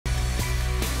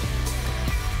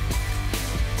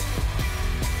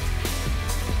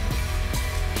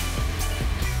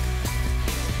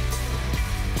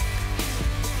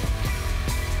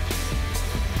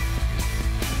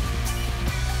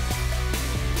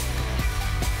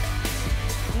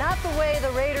Not the way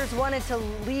the Raiders wanted to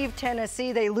leave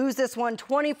Tennessee. They lose this one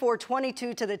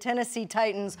 24-22 to the Tennessee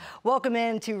Titans. Welcome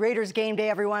in to Raiders Game Day,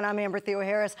 everyone. I'm Amber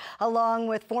Theoharis, along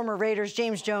with former Raiders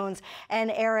James Jones and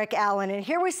Eric Allen. And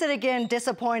here we sit again,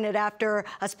 disappointed after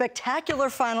a spectacular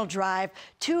final drive.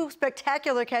 Two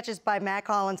spectacular catches by Mack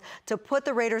Hollins to put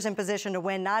the Raiders in position to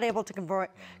win, not able to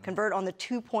convert on the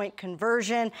two-point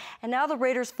conversion. And now the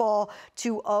Raiders fall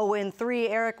to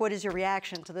 0-3. Eric, what is your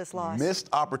reaction to this loss? Missed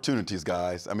opportunities,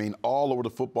 guys. I mean, all over the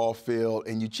football field,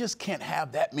 and you just can't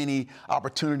have that many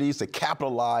opportunities to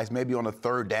capitalize maybe on a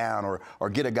third down or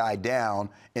get a guy down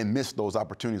and miss those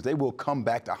opportunities. They will come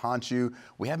back to haunt you.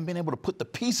 We haven't been able to put the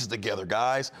pieces together,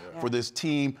 guys, for this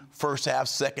team. First half,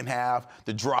 second half,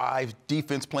 the drive,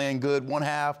 defense playing good one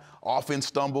half, offense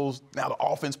stumbles. Now the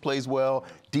offense plays well.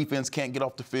 Defense can't get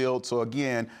off the field. So,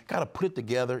 again, got to put it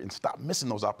together and stop missing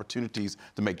those opportunities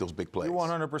to make those big plays. You're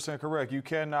 100% correct. You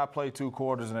cannot play two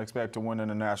quarters and expect to win in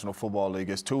the National Football League.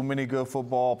 It's too many good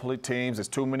football teams. It's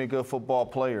too many good football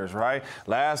players, right?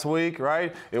 Last week,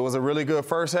 right, it was a really good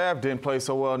first half, didn't play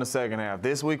so well in the second half.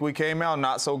 This week we came out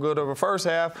not so good of a first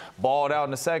half, balled out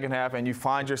in the second half, and you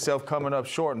find yourself coming up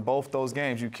short in both those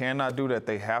games. You cannot do that.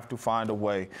 They have to find a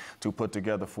way to put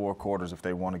together four quarters if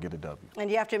they want to get a W.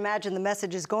 And you have to imagine the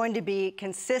message is going to be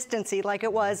consistency like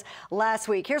it was last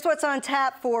week. Here's what's on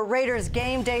tap for Raiders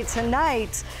Game Day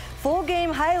tonight. Full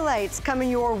game highlights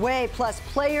coming your way, plus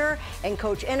player and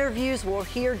coach interviews. We'll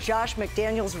hear Josh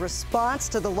McDaniels' response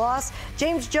to the loss.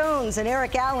 James Jones and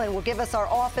Eric Allen will give us our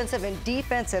offensive and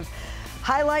defensive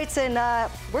highlights, and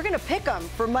we're going to pick them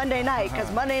for Monday night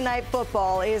because Monday Night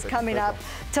Football is coming up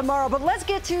tomorrow. But let's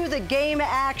get to the game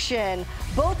action.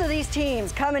 Both of these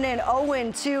teams coming in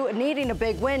 0-2, needing a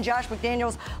big win. Josh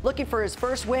McDaniels looking for his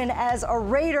first win as a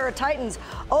Raider. Titans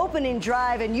opening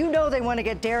drive, and you know they want to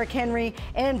get Derrick Henry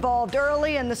involved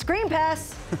early. And the screen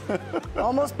pass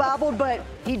almost bobbled, but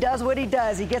he does what he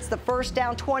does. He gets the first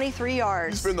down, 23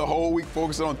 yards. He spent the whole week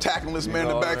focusing on tackling this man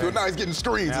in the backfield. Now he's getting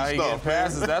screens and stuff.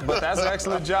 Passes. But that's an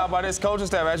excellent job by this coaching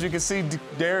staff. As you can see,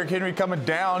 Derrick Henry coming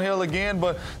downhill again,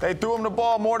 but they threw him the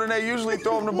ball more than they usually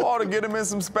throw him the ball to get him in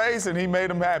some space, and he made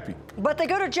him happy. But they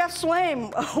go to Jeff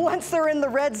Swaim once they're in the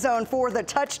red zone for the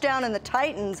touchdown, and the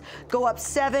Titans go up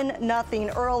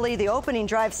 7-0 early. The opening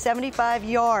drive, 75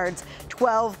 yards,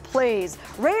 12 plays.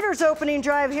 Raiders opening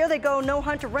drive, here they go, no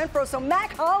Hunter Renfrow. So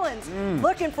Mack Hollins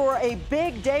looking for a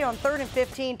big day on 3rd and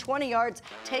 15, 20 yards.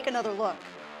 Take another look.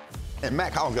 And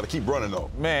Mack Hollins got to keep running, though.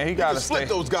 Man, he got to split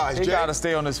those guys, He got to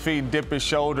stay on his feet and dip his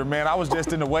shoulder. Man, I was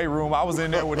just in the weight room. I was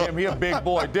in there with him. He a big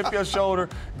boy. Dip your shoulder,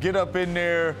 get up in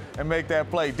there, and make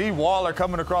that play. D. Waller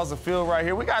coming across the field right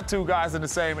here. We got two guys in the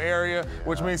same area,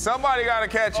 which means somebody got to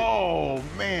catch it. Oh,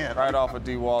 man. Right off of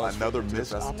D. Waller. Another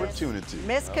missed opportunity.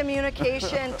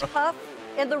 Miscommunication, tough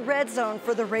in the red zone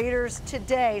for the Raiders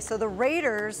today. So the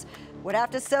Raiders would have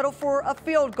to settle for a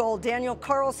field goal. Daniel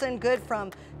Carlson good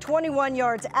from 21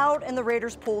 yards out, and the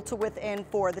Raiders pull to within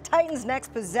 4. The Titans'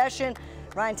 next possession,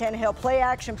 Ryan Tannehill play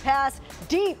action pass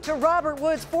deep to Robert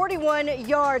Woods, 41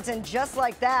 yards, and just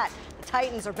like that, the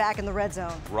Titans are back in the red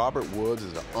zone. Robert Woods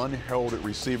is an unheralded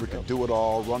receiver, can do it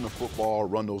all, run the football,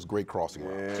 run those great crossing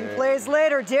routes. 2 plays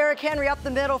later, Derrick Henry up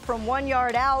the middle from 1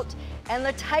 yard out, and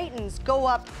the Titans go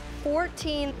up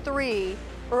 14-3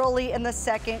 early in the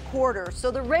second quarter. So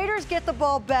the Raiders get the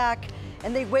ball back,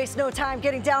 and they waste no time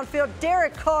getting downfield.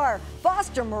 Derek Carr,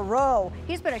 Foster Moreau.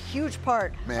 He's been a huge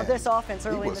part of this offense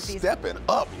early in the season. He was stepping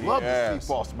up. Love to see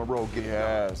Foster Moreau get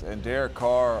it. And Derek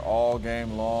Carr all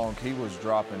game long. He was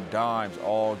dropping dimes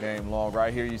all game long.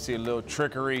 Right here you see a little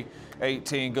trickery.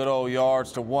 18 good old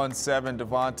yards to 1-7,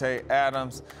 Devontae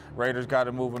Adams. Raiders got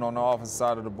it moving on the offensive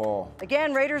side of the ball.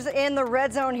 Again, Raiders in the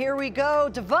red zone. Here we go.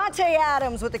 Devontae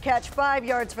Adams with the catch, 5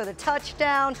 yards for the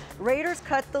touchdown. Raiders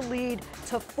cut the lead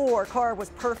to 4. Carr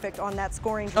was perfect on that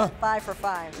scoring drive, 5 for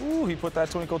 5. Ooh, he put that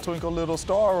twinkle, twinkle little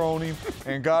star on him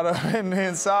and got up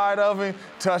inside of him.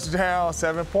 Touchdown,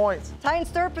 7 points. Titans'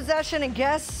 third possession, and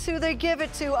guess who they give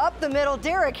it to? Up the middle,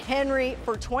 Derrick Henry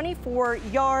for 24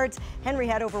 yards. Henry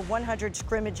had over 100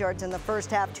 scrimmage yards in the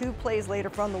first half. 2 plays later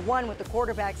from the one with the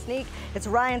quarterback sneak. It's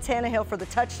Ryan Tannehill for the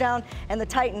touchdown, and the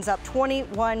Titans up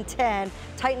 21-10.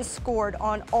 Titans scored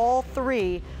on all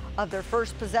 3 of their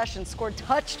first possessions, scored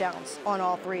touchdowns on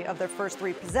all 3 of their first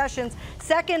 3 possessions.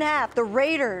 Second half, the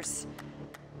Raiders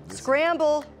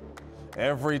scramble.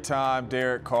 Every time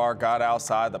Derek Carr got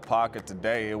outside the pocket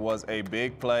today, it was a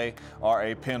big play or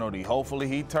a penalty. Hopefully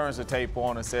he turns the tape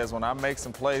on and says, when I make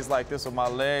some plays like this with my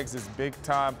legs, it's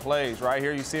big-time plays. Right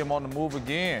here, you see him on the move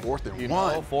again. 4th and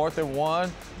 1. 4th and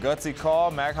 1. Gutsy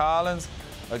call, Mack Hollins.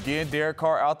 Again, Derek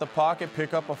Carr out the pocket,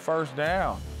 pick up a first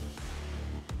down.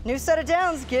 New set of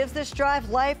downs gives this drive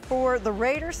life for the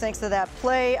Raiders thanks to that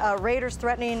play. Raiders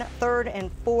threatening 3rd and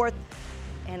 4th,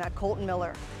 and Colton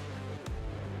Miller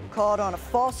called on a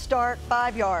false start,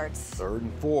 5 yards. 3rd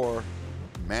and 4,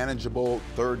 manageable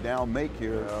 3rd down make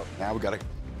here. Now we got to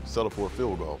settle for a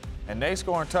field goal. And they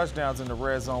scoring touchdowns in the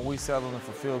red zone. We settling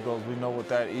for field goals. We know what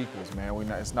that equals, man.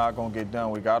 It's not going to get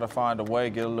done. We got to find a way,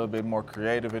 get a little bit more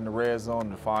creative in the red zone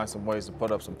and find some ways to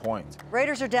put up some points.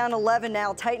 Raiders are down 11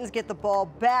 now. Titans get the ball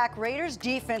back. Raiders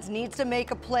defense needs to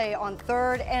make a play on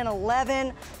 3rd and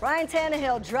 11. Ryan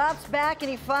Tannehill drops back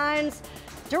and he finds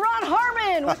Duron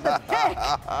Harmon with the pick.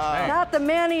 Not the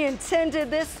man he intended.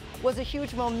 This was a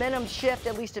huge momentum shift.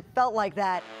 At least it felt like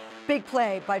that. Big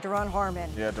play by Duron Harmon.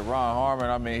 Yeah, Duron Harmon,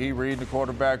 I mean, he reading the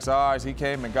quarterback's eyes. He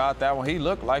came and got that one. He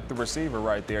looked like the receiver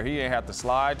right there. He ain't have to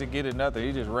slide to get it, nothing.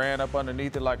 He just ran up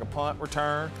underneath it like a punt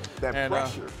return. That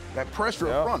pressure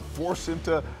up front forced him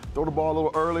to throw the ball a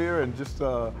little earlier, and just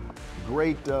a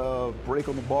great break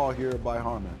on the ball here by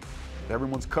Harmon.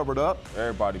 Everyone's covered up.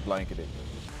 Everybody blanketed.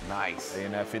 Nice.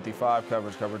 In that 55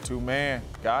 coverage, cover 2-man.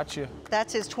 Gotcha.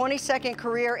 That's his 22nd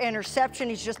career interception.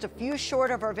 He's just a few short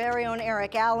of our very own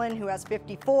Eric Allen, who has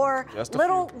 54.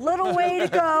 Little way to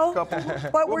go,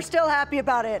 but we're still happy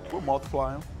about it. We'll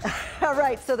multiply them. All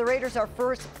right, so the Raiders are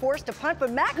forced to punt,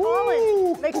 but Mack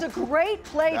Hollins makes a great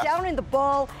play down in the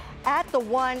ball at the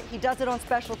 1. He does it on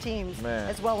special teams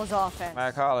as well as offense.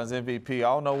 Mack Hollins, MVP. I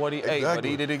don't know what he ate, but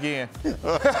eat it again.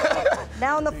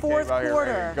 Now in the 4th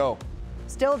quarter. Go.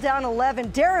 Still down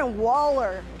 11. Darren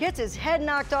Waller gets his head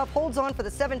knocked off, holds on for the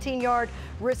 17-yard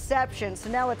reception. So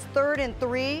now it's 3rd and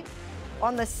 3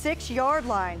 on the 6-yard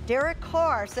line. Derek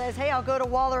Carr says, hey, I'll go to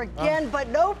Waller again, but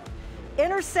nope.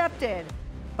 Intercepted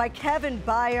by Kevin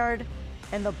Byard.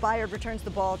 And the Byard returns the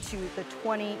ball to the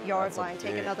 20-yard line.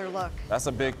 Take another look. That's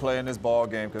a big play in this ball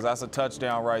game because that's a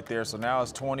touchdown right there. So now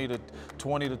it's 20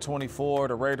 to 24.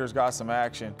 The Raiders got some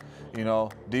action. You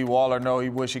know, D. Waller he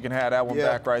wish he can have that one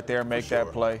back right there and make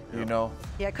that play, you know.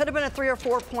 Yeah, it could have been a 3 or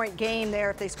 4 point game there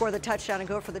if they score the touchdown and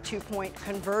go for the 2-point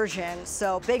conversion.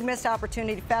 So big missed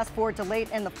opportunity. Fast forward to late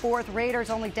in the 4th. Raiders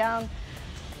only down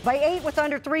by 8 with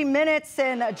under 3 minutes,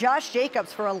 and Josh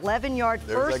Jacobs for 11-yard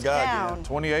first down.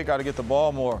 28 got to get the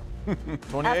ball more.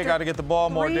 28 got to get the ball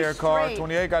more, Derek Carr.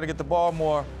 28 got to get the ball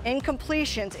more.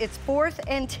 Incompletions. It's 4th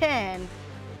and 10,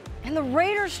 and the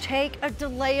Raiders take a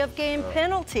delay of game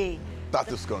penalty. Thought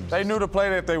this was going to be. They knew the play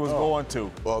that they was going to.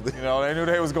 Well, you know, they knew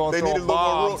they was going to throw a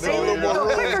bomb. They needed a little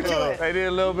quicker to it. They needed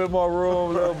a little bit more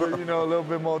room, a little bit, you know, a little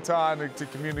bit more time to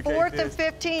communicate. 4th and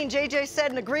 15. JJ said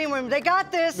in the green room, they got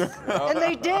this, and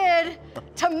they did.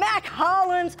 To Mack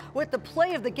Hollins with the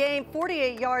play of the game,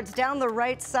 48 yards down the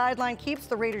right sideline, keeps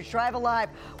the Raiders drive alive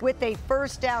with a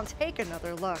first down. Take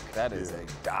another look. That is a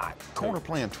dot. Corner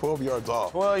playing 12 yards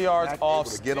off. 12 yards off,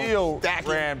 still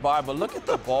ran by, but look at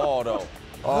the ball though.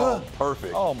 Oh,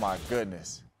 perfect. Oh, my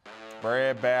goodness.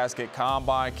 Bread basket,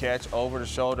 combine catch, over the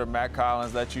shoulder. Mack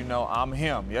Hollins let you know I'm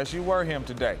him. Yes, you were him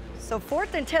today. So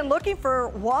 4th and 10, looking for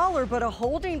Waller, but a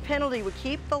holding penalty would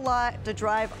keep the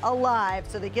drive alive.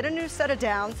 So they get a new set of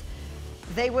downs.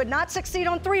 They would not succeed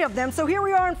on 3 of them. So here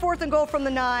we are in 4th and goal from the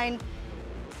 9.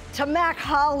 To Mack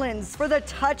Hollins for the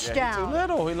touchdown. Yeah, he's too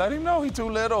little. He let him know he's too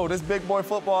little. This big boy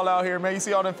football out here, man. You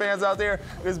see all them fans out there?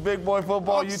 This big boy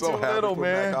football, you too little,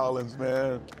 man. Mack Hollins,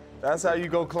 man. That's how you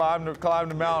go climb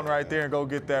the mountain right there and go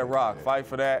get that rock. Fight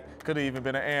for that. Could have even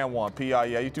been an and one. P.I.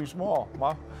 Yeah, you too small.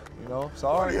 You know,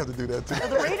 sorry. Why do you have to do that too? So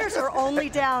the Raiders are only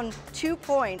down 2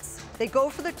 points. They go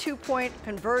for the 2-point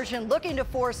conversion, looking to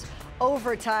force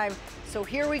overtime. So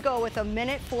here we go with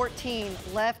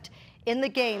 1:14 left in the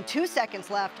game, 2 seconds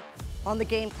left on the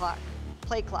game clock,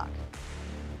 play clock.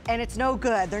 And it's no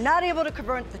good. They're not able to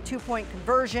convert the 2-point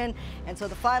conversion. And so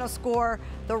the final score,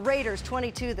 the Raiders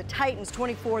 22, the Titans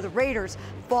 24. The Raiders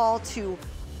fall to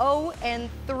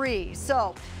 0-3.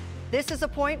 So this is a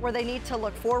point where they need to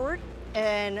look forward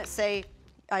and say,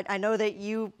 I know that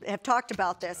you have talked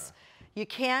about this. You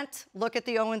can't look at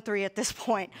the 0-3 at this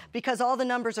point because all the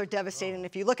numbers are devastating.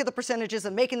 If you look at the percentages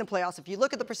of making the playoffs, if you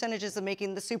look at the percentages of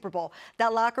making the Super Bowl,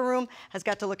 that locker room has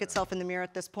got to look itself in the mirror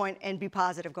at this point and be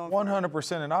positive going forward.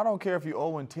 100%, and I don't care if you're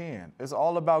 0-10. It's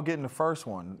all about getting the first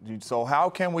one. So how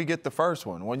can we get the first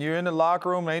one? When you're in the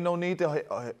locker room, ain't no need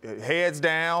to heads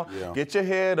down, get your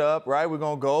head up, right? We're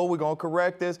going to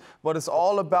correct this, but it's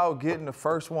all about getting the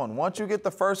first one. Once you get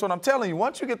the first one, I'm telling you,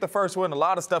 once you get the first one, a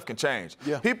lot of stuff can change.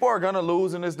 People are going to to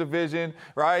lose in this division,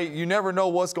 right? You never know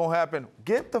what's going to happen.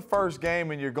 Get the first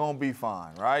game and you're going to be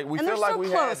fine, right? We and feel they're like so we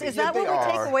close. had Is that what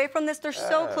we take away from this? They're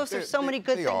so close. There's so many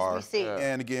good things we see.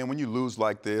 And again, when you lose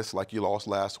like this, like you lost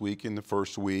last week in the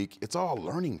first week, it's all a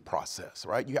learning process,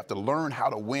 right? You have to learn how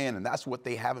to win, and that's what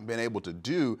they haven't been able to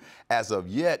do as of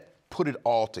yet. Put it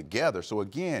all together. So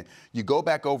again, you go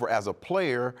back over as a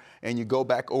player and you go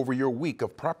back over your week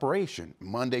of preparation.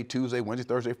 Monday, Tuesday, Wednesday,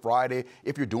 Thursday, Friday.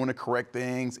 If you're doing the correct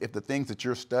things, if the things that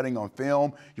you're studying on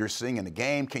film, you're seeing in the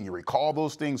game, can you recall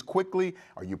those things quickly?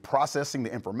 Are you processing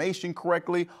the information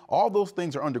correctly? All those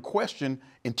things are under question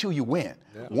until you win.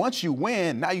 Yeah. Once you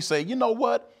win, now you say, you know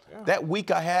what? Yeah. That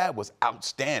week I had was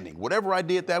outstanding. Whatever I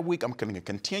did that week, I'm going to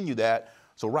continue that.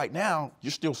 So right now, you're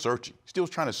still searching, still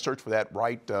trying to search for that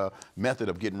right method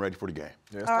of getting ready for the game.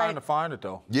 Yeah, it's time to find it,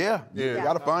 though. Yeah, you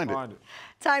got to find it.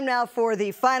 Time now for the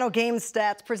final game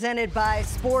stats presented by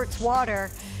Sports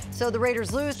Water. So the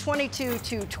Raiders lose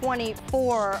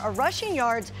 22-24. Rushing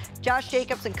yards, Josh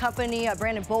Jacobs and company,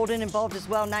 Brandon Bolden involved as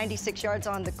well, 96 yards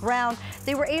on the ground.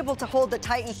 They were able to hold the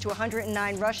Titans to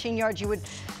 109 rushing yards.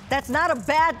 That's not a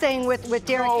bad thing with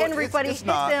Derrick Henry, but he hit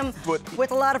them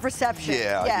with a lot of reception.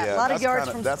 Yeah, a lot of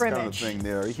yards from scrimmage. That's kind of thing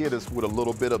there. He hit us with a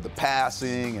little bit of the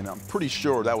passing, and I'm pretty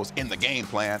sure that was in the game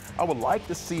plan. I would like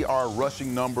to see our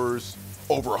rushing numbers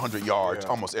over 100 yards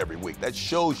almost every week. That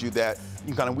shows you that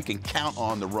we can count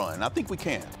on the run, and I think we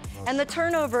can. And the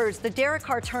turnovers, the Derek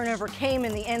Carr turnover came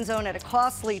in the end zone at a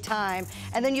costly time.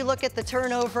 And then you look at the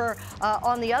turnover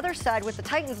on the other side with the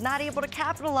Titans not able to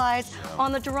capitalize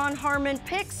on the Deron Harmon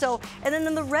pick. So, and then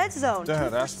in the red zone, 2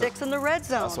 for 6 in the red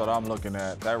zone. That's what I'm looking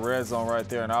at. That red zone right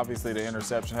there. And obviously the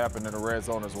interception happened in the red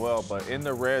zone as well. But in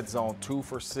the red zone, 2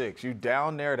 for 6. You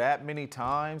down there that many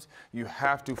times, you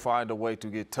have to find a way to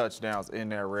get touchdowns in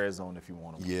that red zone if you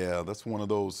want to win. Yeah, that's one of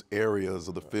those areas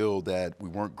of the field that we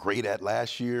weren't great at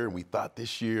last year. We thought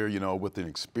this year, with an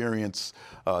experienced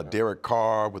Derek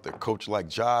Carr, with a coach like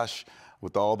Josh,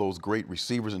 with all those great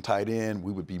receivers and tight end,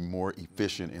 we would be more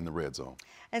efficient in the red zone.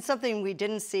 And something we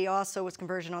didn't see also was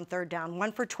conversion on third down.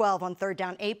 1 for 12 on third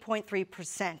down,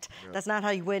 8.3%. That's not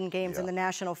how you win games in the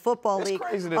National Football League.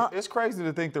 It's crazy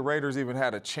to think the Raiders even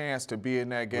had a chance to be in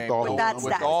that game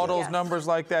with all those numbers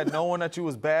like that, knowing that you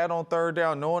was bad on third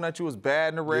down, knowing that you was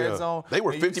bad in the red zone. They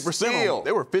were 50%.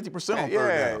 They were 50% on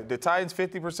third down. The Titans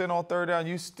 50% on third down.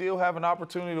 You still have an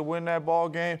opportunity to win that ball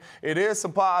game. It is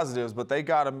some positives, but they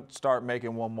got to start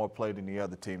making one more play than the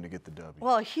other team to get the W.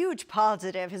 Well, a huge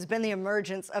positive has been the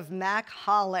emergence of Mack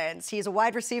Hollins. He's a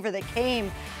wide receiver that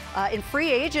came in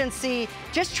free agency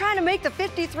just trying to make the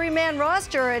 53-man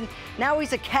roster, and now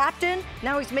he's a captain.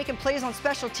 Now he's making plays on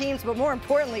special teams, but more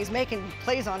importantly, he's making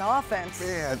plays on offense.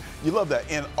 Man, you love that.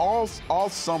 And all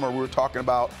summer we were talking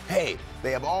about, hey, they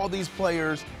have all these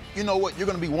players. You know what? You're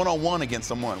going to be one-on-one against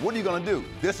someone. What are you going to do?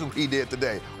 This is what he did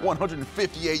today.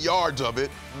 158 yards of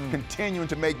it, continuing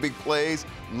to make big plays.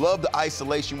 Love the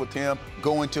isolation with him,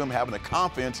 going to him, having the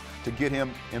confidence to get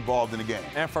him involved in the game.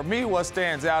 And for me, what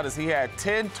stands out is he had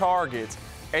 10 targets,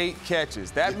 8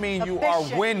 catches. That means you are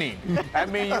winning. That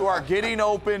means you are getting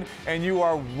open and you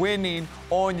are winning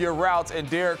on your routes, and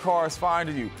Derek Carr is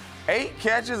finding you. 8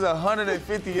 catches,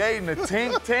 158, and the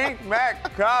tink.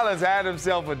 Mack Hollins had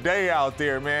himself a day out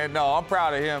there, man. No, I'm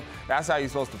proud of him. That's how you're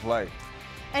supposed to play.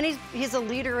 And he's a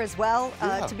leader as well.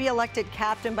 To be elected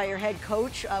captain by your head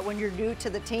coach when you're new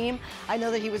to the team. I know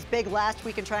that he was big last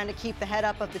week in trying to keep the head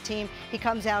up of the team. He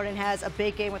comes out and has a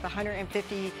big game with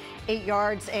 158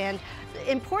 yards. And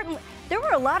importantly, there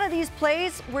were a lot of these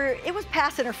plays where it was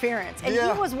pass interference, and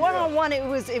he was one-on-one. It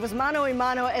was mano a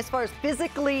mano as far as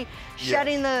physically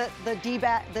shutting the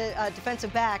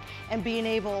defensive back and being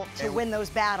able to win those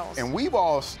battles. And we've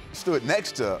all stood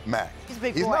next to Mack. He's a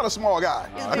big boy. He's not a small guy.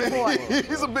 He's a big boy.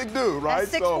 He's a big dude, right?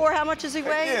 At 6'4", how much does he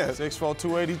weigh? Yeah. 6'4",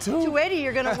 282. 280,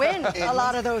 you're going to win a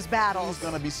lot of those battles. He's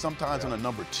going to be sometimes on a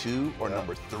number 2 or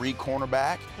number 3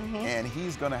 cornerback, and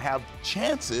he's going to have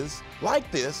chances like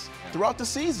this throughout the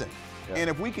season. And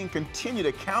if we can continue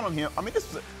to count on him, I mean,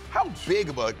 how big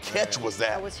of a catch was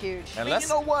that? That was huge. And you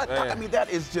know what? I mean, that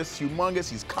is just humongous.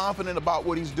 He's confident about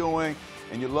what he's doing,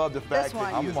 and you love the fact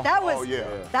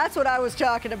that's what I was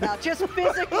talking about. Just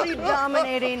physically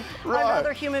dominating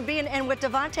another human being. And with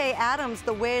Davante Adams,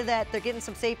 the way that they're getting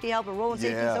some safety help and rolling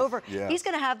safeties over, he's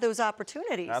going to have those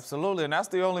opportunities. Absolutely, and that's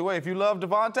the only way. If you love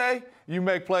Davante, you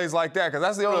make plays like that, because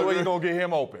that's the only way you're going to get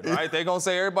him open, right? They're going to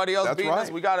say everybody else beating us.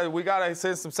 We gotta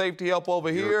send some safety help over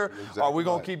here, or we're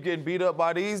going to keep getting beat up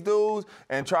by these dudes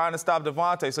and trying to stop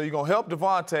Davante. So you're going to help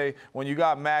Davante when you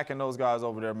got Mack and those guys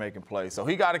over there making plays. So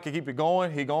he got to keep it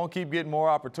going. He's going to keep getting more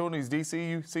opportunities. DC,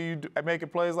 you see you making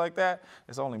plays like that,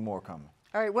 there's only more coming.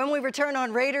 All right, when we return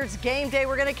on Raiders Game Day,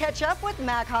 we're going to catch up with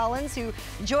Mack Hollins, who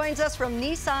joins us from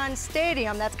Nissan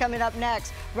Stadium. That's coming up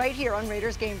next, right here on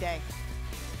Raiders Game Day.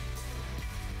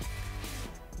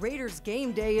 Raiders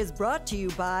Game Day is brought to you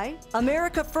by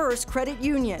America First Credit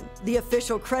Union, the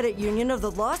official credit union of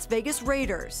the Las Vegas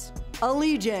Raiders.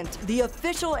 Allegiant, the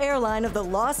official airline of the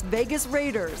Las Vegas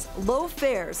Raiders. Low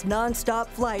fares, non-stop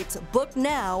flights. Book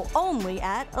now only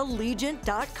at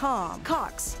Allegiant.com.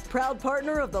 Cox, proud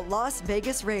partner of the Las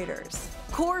Vegas Raiders.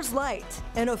 Coors Light,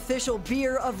 an official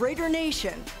beer of Raider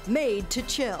Nation, made to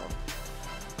chill.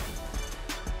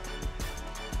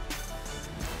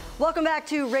 Welcome back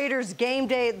to Raiders Game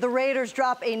Day. The Raiders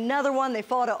drop another one. They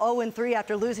fall to 0-3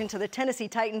 after losing to the Tennessee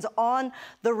Titans on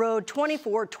the road,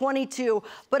 24-22.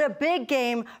 But a big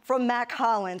game from Mack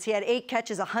Hollins. He had 8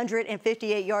 catches,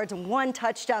 158 yards, and 1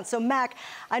 touchdown. So, Mack,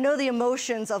 I know the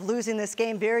emotions of losing this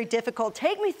game, very difficult.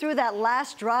 Take me through that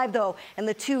last drive, though, and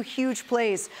the 2 huge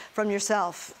plays from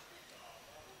yourself.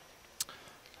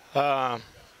 I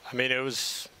mean, it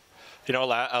was, you know,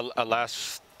 a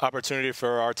last opportunity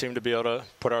for our team to be able to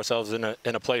put ourselves in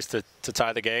a place to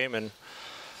tie the game, and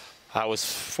I was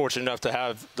fortunate enough to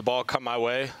have the ball come my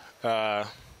way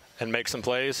and make some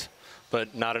plays,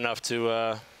 but not enough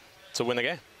to win the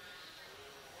game.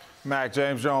 Mack,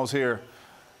 James Jones here.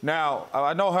 Now,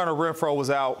 I know Hunter Renfrow was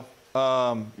out.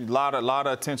 A lot of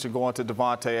attention going to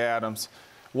Davante Adams.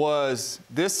 Was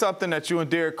this something that you and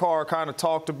Derek Carr kind of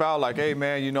talked about? Like, hey,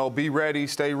 man, you know, be ready,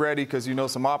 stay ready, because, you know,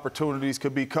 some opportunities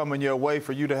could be coming your way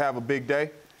for you to have a big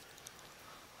day?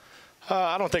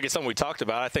 I don't think it's something we talked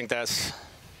about. I think that's,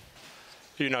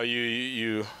 you know,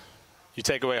 you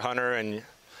take away Hunter and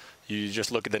you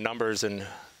just look at the numbers, and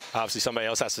obviously somebody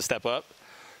else has to step up.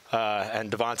 And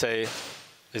Davante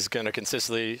is going to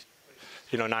consistently,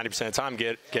 you know, 90% of the time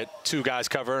get 2 guys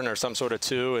covering or some sort of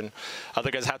 2, and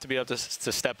other guys have to be able to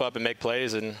step up and make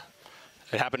plays, and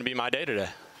it happened to be my day today.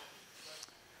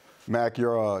 Mack,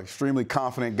 you're an extremely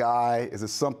confident guy. Is it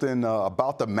something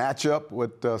about the matchup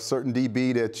with a certain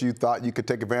DB that you thought you could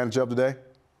take advantage of today?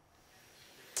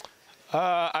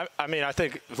 I mean, I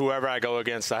think whoever I go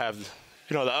against, I have,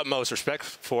 you know, the utmost respect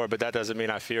for, but that doesn't mean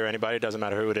I fear anybody. It doesn't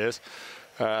matter who it is.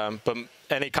 But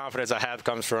any confidence I have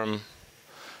comes from,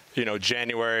 you know,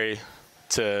 January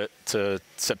to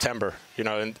September, you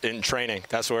know, in training.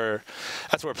 That's where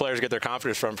players get their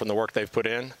confidence from the work they've put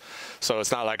in. So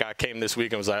it's not like I came this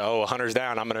week and was like, oh, Hunter's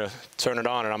down, I'm going to turn it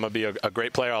on and I'm going to be a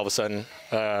great player all of a sudden.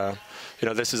 You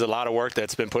know, this is a lot of work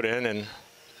that's been put in, and,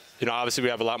 you know, obviously we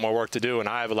have a lot more work to do, and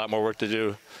I have a lot more work to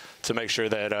do to make sure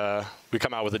that we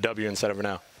come out with a W instead of an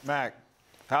L. Mack,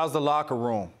 how's the locker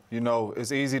room? You know,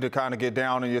 it's easy to kind of get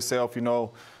down on yourself, you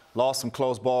know, lost some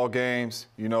close ball games,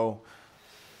 you know,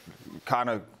 kind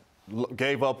of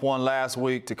gave up one last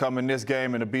week to come in this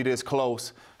game and to be this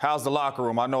close. How's the locker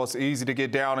room? I know it's easy to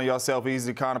get down on yourself,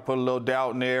 easy to kind of put a little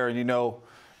doubt in there and, you know,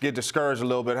 get discouraged a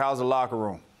little bit. How's the locker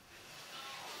room?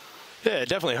 Yeah, it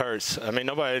definitely hurts. I mean,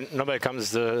 nobody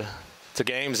comes to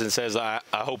games and says, I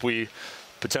hope we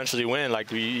potentially win. Like,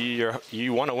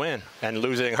 you want to win, and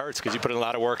losing hurts because you put in a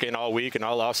lot of work in all week and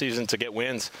all offseason to get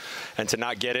wins, and to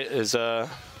not get it is a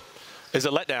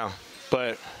letdown.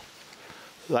 But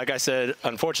like I said,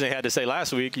 unfortunately, I had to say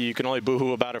last week, you can only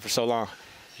boo-hoo about it for so long.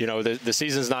 You know, the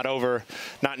season's not over,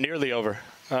 not nearly over.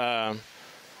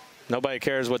 Nobody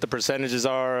cares what the percentages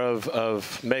are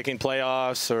of making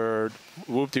playoffs or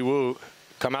whoop-de-whoop.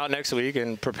 Come out next week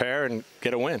and prepare and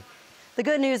get a win. The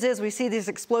good news is we see these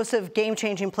explosive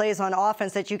game-changing plays on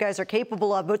offense that you guys are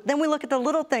capable of, but then we look at the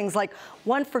little things like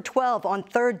 1 for 12 on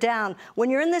 3rd down. When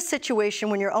you're in this situation,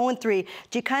 when you're 0-3,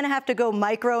 do you kind of have to go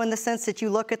micro in the sense that you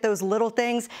look at those little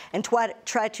things and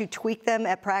try to tweak them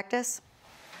at practice?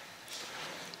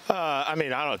 I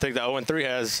mean, I don't think the 0-3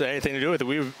 has anything to do with it.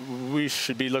 We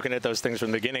should be looking at those things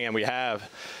from the beginning, and we have.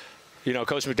 You know,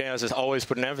 Coach McDaniels has always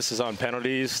put an emphasis on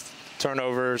penalties,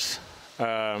 turnovers,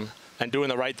 and doing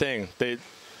the right thing.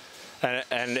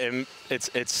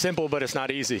 It's simple, but it's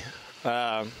not easy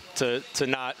to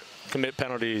not commit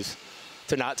penalties,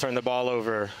 to not turn the ball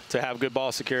over, to have good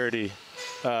ball security,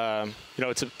 you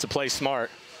know, to play smart.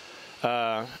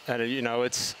 And, you know,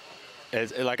 it's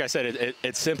like I said,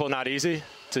 it's simple, not easy,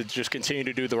 to just continue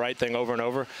to do the right thing over and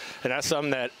over. And that's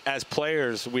something that, as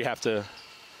players, we have to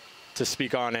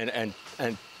speak on and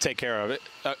take care of it.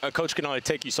 A coach can only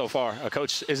take you so far. A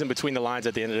coach isn't between the lines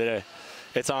at the end of the day.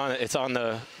 It's on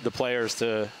the players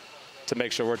to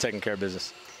make sure we're taking care of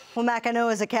business. Well, Mack, I know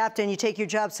as a captain you take your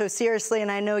job so seriously,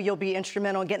 and I know you'll be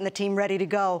instrumental in getting the team ready to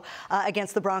go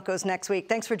against the Broncos next week.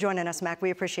 Thanks for joining us, Mack.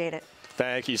 We appreciate it.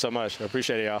 Thank you so much. I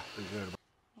appreciate it, y'all.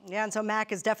 Yeah, and so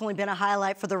Mack has definitely been a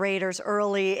highlight for the Raiders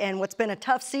early in what's been a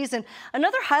tough season.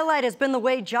 Another highlight has been the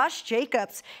way Josh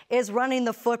Jacobs is running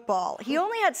the football. He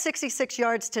only had 66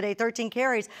 yards today, 13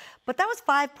 carries, but that was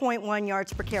 5.1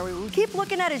 yards per carry. We keep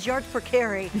looking at his yards per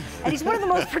carry, and he's one of the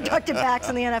most productive backs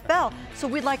in the NFL, so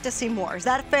we'd like to see more. Is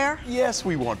that fair? Yes,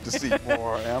 we want to see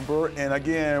more, Amber. And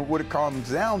again, what it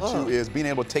comes down to is being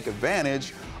able to take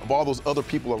advantage of all those other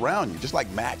people around you. Just like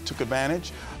Mack took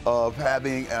advantage of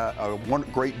having one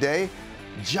great day,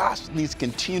 Josh needs to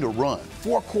continue to run.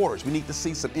 4 quarters, we need to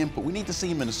see some input. We need to see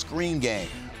him in a screen game.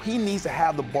 He needs to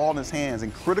have the ball in his hands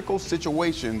in critical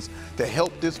situations to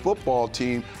help this football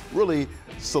team really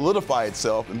solidify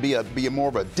itself and be a more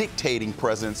of a dictating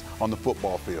presence on the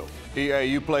football field. EA,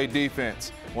 you play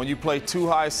defense. When you play too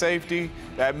high safety,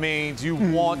 that means you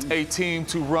want a team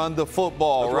to run the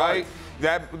football, That's right?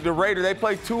 The Raiders, they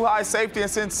play too high safety and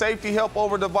send safety help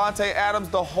over Devontae Adams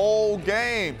the whole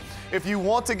game. If you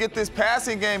want to get this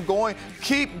passing game going,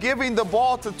 keep giving the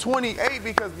ball to 28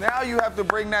 because now you have to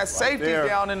bring that safety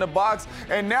down in the box,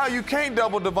 and now you can't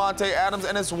double Devontae Adams,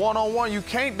 and it's one-on-one. You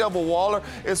can't double Waller.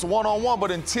 It's one-on-one.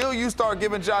 But until you start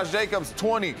giving Josh Jacobs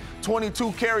 20,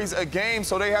 22 carries a game,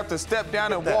 so they have to step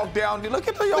down and walk down. Look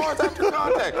at the yards after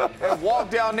contact and walk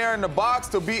down there in the box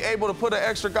to be able to put an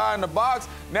extra guy in the box.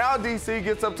 Now DC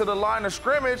gets up to the line of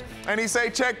scrimmage, and he say,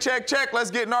 check, check, check. Let's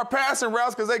get in our passing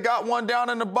routes because they got one down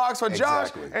in the box for Josh.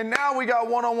 And now we got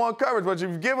one-on-one coverage. But if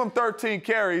you give them 13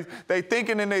 carries, they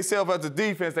thinking in themselves as a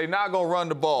defense, they not going to run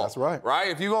the ball. That's right. Right?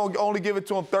 If you're going to only give it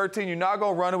to them 13, you're not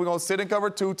going to run it. We're going to sit in cover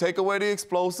 2, take away the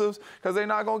explosives because they're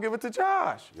not going to give it to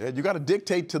Josh. Yeah, you got to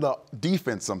dictate to the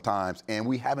defense sometimes, and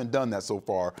we haven't done that so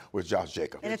far with Josh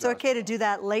Jacobs. And it's okay to do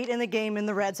that late in the game in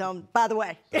the red zone, by the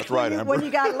way. That's right, Amber. When you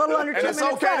got a little under 2 And minutes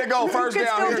it's okay to go first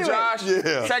down here, Josh.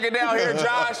 Yeah. Second down here,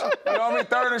 Josh. You know what I mean?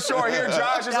 Third and short here,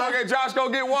 Josh. It's okay. Josh, go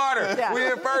get water. Yeah. We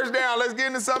in first down. Let's get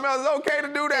into something else. It's okay to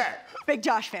do that. Big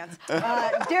Josh fans.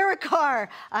 Derek Carr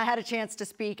had a chance to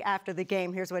speak after the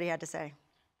game. Here's what he had to say.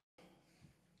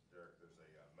 Derek, there's a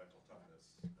mental toughness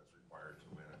that's required to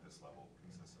win at this level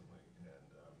consistently. And,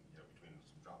 you know, between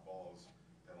some drop balls,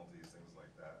 penalties, things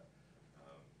like that,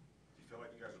 do you feel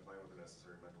like you guys are playing with the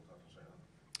necessary mental toughness right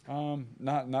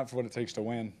now? Not for what it takes to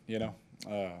win, you know.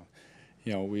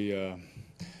 We the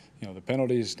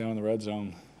penalties down in the red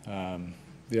zone,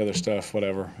 the other stuff,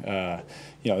 whatever.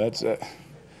 That's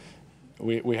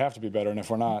we have to be better, and if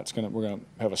we're not, we're gonna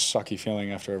have a sucky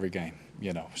feeling after every game,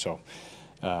 you know. So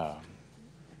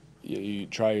you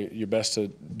try your best to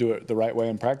do it the right way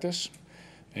in practice,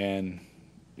 and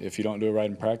if you don't do it right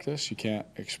in practice, you can't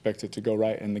expect it to go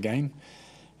right in the game.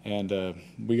 And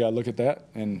we got to look at that,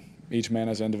 and each man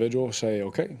as an individual say,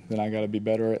 okay, then I got to be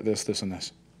better at this, this, and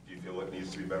this. Do you feel it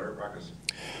needs to be better at practice?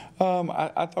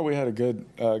 I thought we had a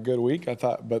good week. I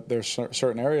thought, but there's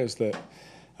certain areas that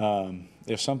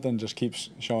if something just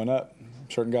keeps showing up,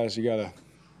 certain guys you got to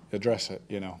address it,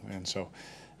 you know, and so.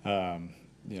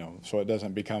 So it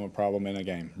doesn't become a problem in a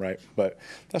game, right? But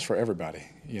that's for everybody,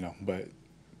 you know. But,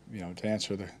 you know, to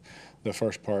answer the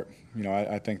first part, you know,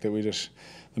 I think that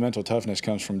the mental toughness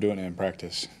comes from doing it in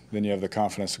practice. Then you have the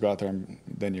confidence to go out there and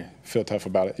then you feel tough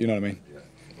about it. You know what I mean? Yeah.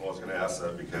 Well, I was going to ask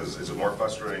that because is it more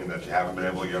frustrating that you haven't been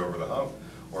able to get over the hump,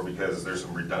 or because there's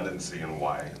some redundancy in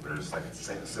why there's like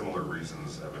similar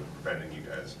reasons that have been preventing you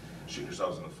guys shooting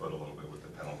yourselves in the foot a little bit with the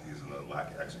penalties and the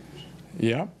lack of execution?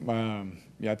 Yeah.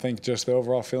 I think just the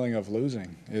overall feeling of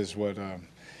losing is what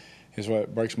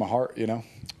breaks my heart, you know.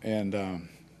 And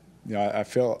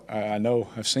I know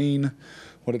I've seen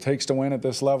what it takes to win at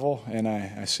this level, and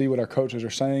I see what our coaches are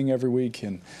saying every week,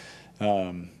 and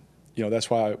that's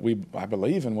why I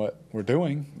believe in what we're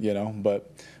doing, you know.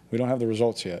 But we don't have the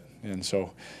results yet, and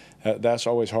so that's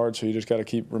always hard. So you just got to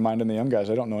keep reminding the young guys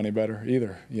they don't know any better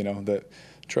either, you know. That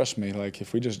trust me, like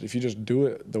if you just do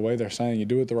it the way they're saying, you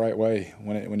do it the right way.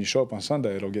 When you show up on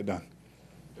Sunday, it'll get done.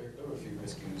 There were a few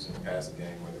miscues in the passing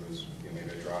game, whether it was maybe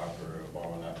a drop or a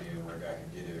ball not being where a guy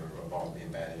could get it, or a ball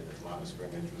being batted at the line of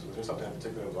scrimmage. Was there something in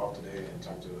particular that was off today in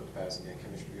terms of the passing game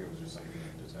chemistry, or was there something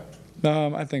that just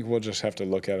happened? I think we'll just have to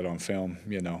look at it on film.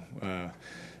 You know,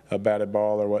 a batted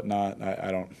ball or whatnot.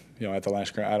 I don't. You know, at the line of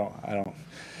scrimmage, I don't.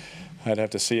 I'd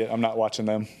have to see it. I'm not watching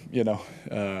them. You know.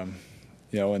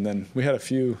 And then we had a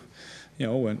few,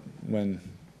 when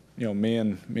me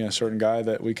and a certain guy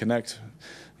that we've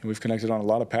connected on a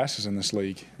lot of passes in this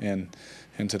league, and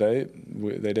today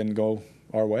they didn't go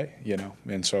our way, you know,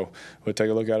 and so we'll take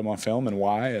a look at them on film and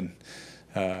why and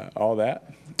all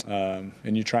that,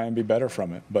 and you try and be better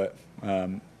from it, but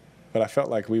I felt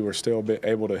like we were still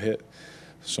able to hit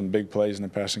some big plays in the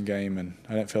passing game, and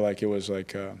I didn't feel like it was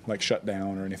like shut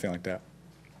down or anything like that.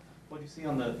 What do you see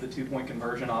on the 2-point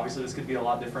conversion? Obviously, this could be a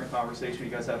lot different conversation. You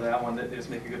guys have that one. That they just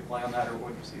make a good play on that, or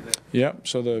what do you see there? Yep.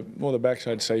 So the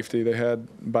backside safety, they had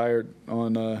Byard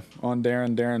on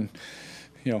Darren.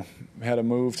 Darren, had a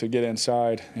move to get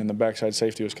inside, and the backside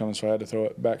safety was coming, so I had to throw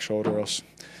it back shoulder, or else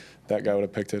that guy would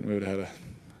have picked it, and we would have had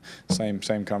a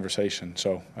same conversation.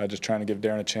 So I was just trying to give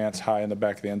Darren a chance high in the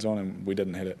back of the end zone, and we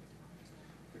didn't hit it.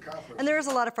 And there is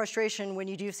a lot of frustration when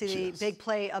you do see the big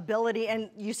play ability, and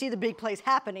you see the big plays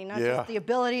happening, not just the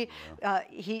ability.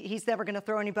 He's never going to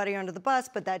throw anybody under the bus,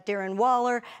 but that Darren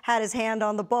Waller had his hand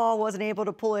on the ball, wasn't able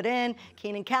to pull it in.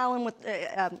 Keenan Cole with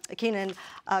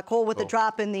the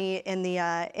drop in the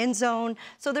end zone.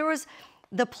 So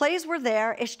the plays were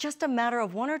there. It's just a matter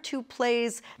of 1 or 2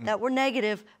 plays that were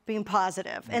negative being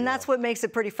positive. And that's what makes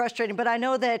it pretty frustrating. But I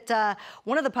know that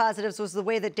one of the positives was the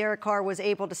way that Derek Carr was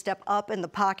able to step up in the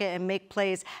pocket and make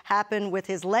plays happen with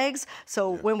his legs.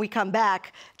 So when we come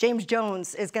back, James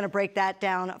Jones is going to break that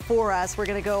down for us. We're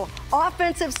going to go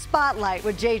offensive spotlight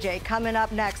with JJ coming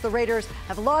up next. The Raiders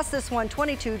have lost this one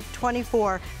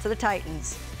 22-24 to the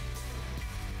Titans.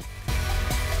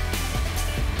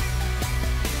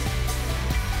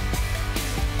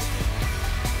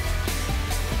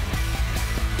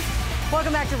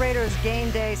 Welcome back to Raiders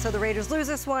Game Day. So the Raiders lose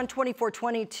this one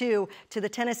 24-22 to the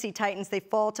Tennessee Titans. They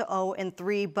fall to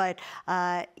 0-3. But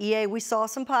EA, we saw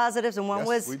some positives, and one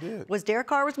was Derek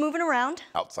Carr was moving around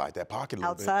outside that pocket a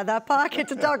little bit. Outside that pocket.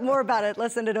 To talk more about it,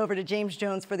 let's send it over to James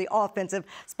Jones for the offensive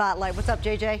spotlight. What's up,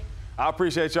 JJ? I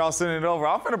appreciate y'all sending it over.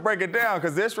 I'm going to break it down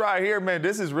because this right here, man,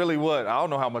 this is really what, I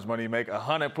don't know how much money you make,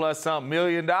 $100+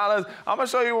 million. I'm going to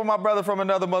show you what my brother from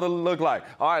another mother look like.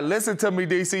 All right, listen to me,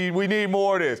 DC. We need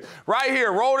more of this. Right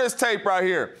here, roll this tape right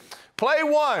here. Play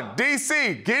 1,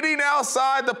 DC, getting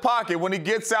outside the pocket. When he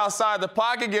gets outside the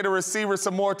pocket, get a receiver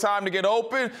some more time to get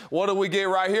open. What do we get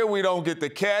right here? We don't get the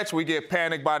catch. We get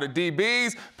panicked by the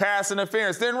DBs, pass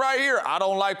interference. Then right here, I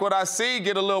don't like what I see.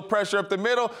 Get a little pressure up the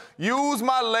middle. Use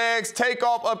my legs, take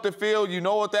off up the field. You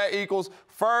know what that equals?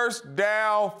 First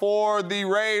down for the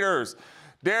Raiders.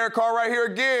 Derek Carr right here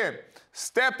again,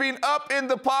 stepping up in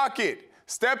the pocket.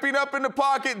 Stepping up in the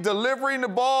pocket, delivering the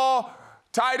ball.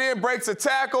 Tight end breaks a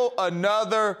tackle,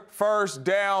 another first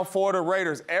down for the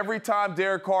Raiders. Every time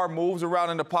Derek Carr moves around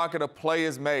in the pocket, a play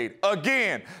is made.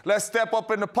 Again, let's step up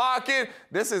in the pocket.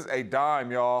 This is a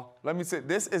dime, y'all. Let me say,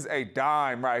 this is a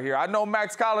dime right here. I know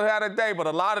Max Collins had a day, but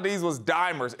a lot of these was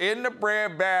dimers. In the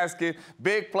bread basket,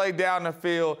 big play down the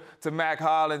field to Mack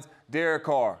Hollins. Derek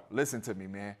Carr, listen to me,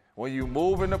 man. When you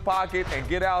move in the pocket and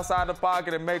get outside the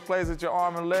pocket and make plays with your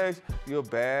arm and legs, you're a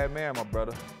bad man, my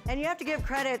brother. And you have to give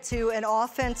credit to an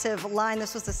offensive line.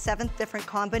 This was the 7th different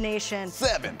combination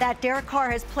that Derek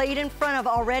Carr has played in front of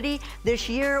already this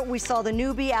year. We saw the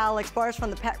newbie, Alex Bars,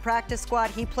 from the practice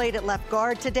squad. He played at left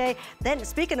guard today. Then,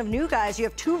 speaking of new guys, you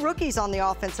have 2 rookies on the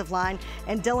offensive line,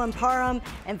 and Dylan Parham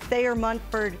and Thayer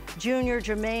Munford Jr.,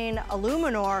 Jermaine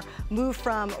Illuminor moved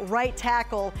from right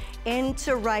tackle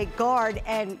into right guard,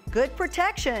 and good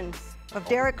protection of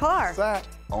Derek Carr.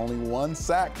 Only 1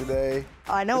 sack today.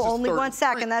 I know, only 1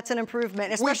 sack, and that's an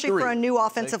improvement, especially for a new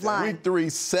offensive line. Week 3,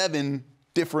 7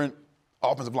 different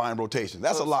offensive line rotations.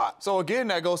 That's a lot. So, again,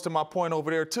 that goes to my point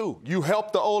over there, too. You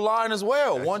help the O-line as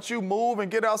well. Once you move and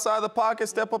get outside the pocket,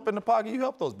 step up in the pocket, you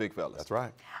help those big fellas. That's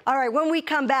right. All right, when we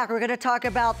come back, we're going to talk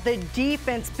about the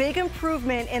defense. Big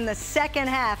improvement in the second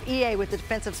half. EA with the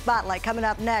defensive spotlight coming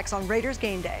up next on Raiders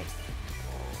Game Day.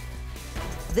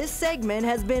 This segment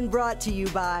has been brought to you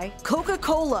by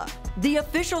Coca-Cola, the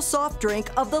official soft drink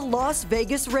of the Las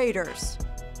Vegas Raiders.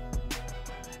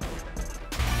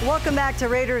 Welcome back to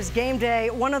Raiders Game Day.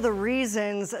 One of the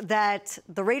reasons that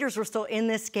the Raiders were still in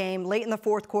this game late in the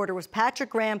 4th quarter was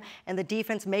Patrick Graham and the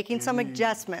defense making some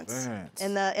adjustments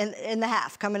in the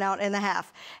half, coming out in the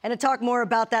half. And to talk more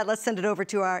about that, let's send it over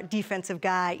to our defensive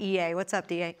guy, EA. What's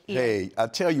up, EA? Hey, I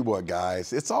tell you what,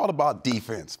 guys, it's all about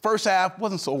defense. First half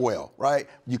wasn't so well, right?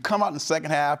 You come out in the second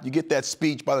half, you get that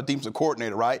speech by the defensive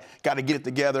coordinator, right? Got to get it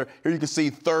together. Here you can see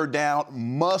 3rd down,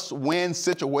 must-win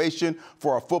situation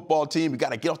for our football team. We got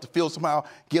to get off the field somehow,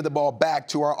 give the ball back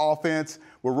to our offense.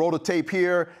 We'll roll the tape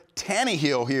here.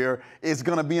 Tannehill here is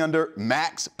going to be under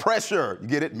max pressure. You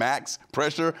get it? Max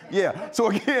pressure? Yeah. So,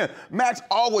 again, Max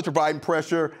always providing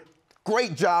pressure.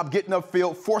 Great job getting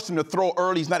upfield, forcing him to throw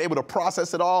early. He's not able to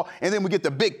process it all. And then we get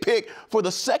the big pick for the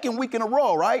 2nd week in a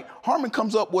row, right? Harmon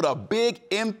comes up with a big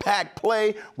impact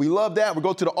play. We love that. We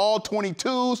go to the all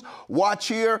 22s. Watch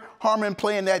here. Harmon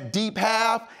playing that deep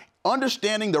half.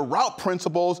 Understanding the route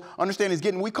principles, understanding he's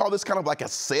getting, we call this kind of like a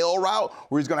sail route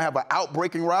where he's going to have an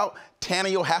out-breaking route.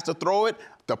 Tannehill has to throw it.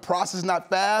 The process is not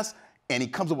fast. and he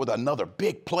comes up with another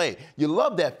big play. You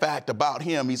love that fact about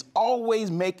him. He's always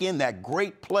making that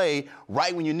great play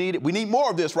right when you need it. We need more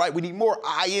of this, right? We need more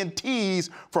INTs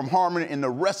from Harmon and the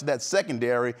rest of that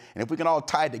secondary. And if we can all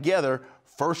tie it together,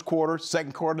 first quarter,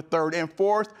 second quarter, third, and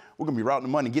fourth, we're going to be routing the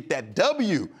money and get that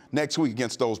W next week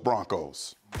against those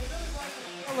Broncos.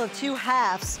 Of two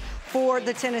halves for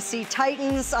the Tennessee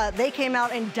Titans. They came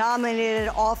out and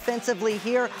dominated offensively.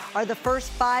 Here are the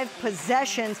first 5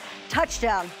 possessions.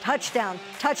 Touchdown, touchdown,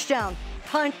 touchdown,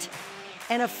 punt,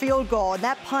 and a field goal. And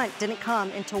that punt didn't come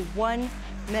until 1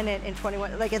 minute and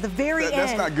 21, like at the very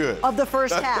that's end not good. of the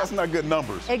first half. That's not good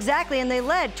numbers. Exactly, and they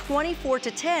led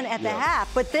 24-10 at the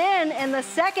half. But then in the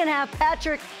second half,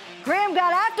 Patrick Graham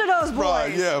got after those boys.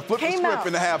 Right, yeah, flip the script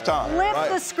in the halftime. Flipped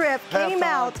the script, came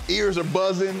out. Ears are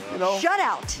buzzing, you know.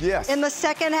 Shutout in the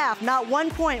second half. Not 1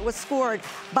 point was scored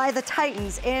by the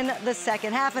Titans in the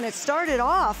second half, and it started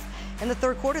off in the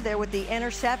third quarter there with the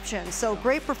interception. So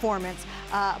great performance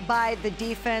by the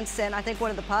defense. And I think one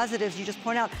of the positives you just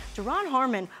point out, Deron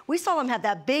Harmon, we saw him have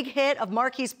that big hit of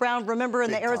Marquise Brown, remember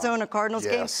in the Arizona Cardinals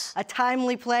game? A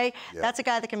timely play. That's a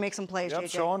guy that can make some plays,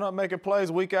 JJ. Showing up, making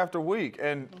plays week after week.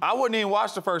 And I wouldn't even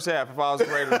watch the first half if I was the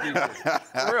Raiders defense.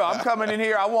 For real, I'm coming in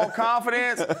here, I want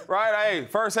confidence, right? Hey,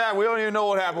 first half, we don't even know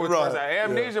what happened with the first half.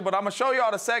 Amnesia, but I'm going to show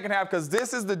y'all the second half because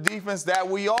this is the defense that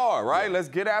we are, right? Let's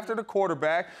get after the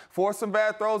quarterback, force some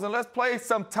bad throws, and let's play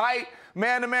some tight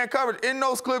man-to-man coverage. In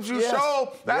those clips you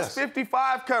showed, that's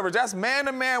 55 coverage. That's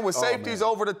man-to-man with safeties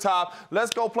over the top.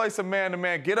 Let's go play some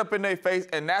man-to-man, get up in their face,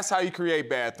 and that's how you create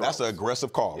bad throws. That's an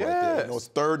aggressive call right there. You know, it's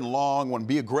third and long. Want to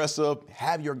be aggressive.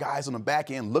 Have your guys on the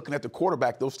back end looking at the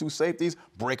quarterback, those two safeties,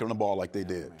 breaking the ball like they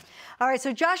did. All right,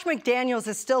 so Josh McDaniels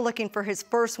is still looking for his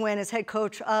first win as head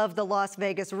coach of the Las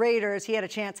Vegas Raiders. He had a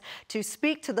chance to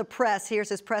speak to the press. Here's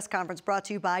his press conference brought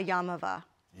to you by Yamava.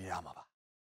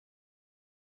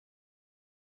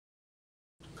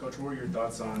 Coach, what were your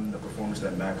thoughts on the performance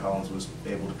that Mack Hollins was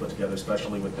able to put together,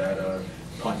 especially with that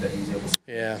punt that he was able to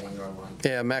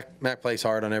Yeah, Mack plays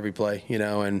hard on every play, you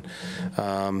know, and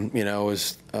you know, I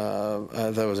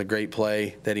thought it was a great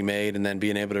play that he made, and then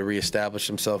being able to reestablish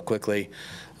himself quickly,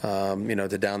 you know,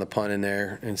 to down the punt in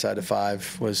there inside the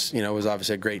 5 was, you know, was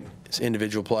obviously a great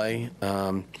individual play.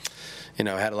 You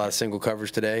know, had a lot of single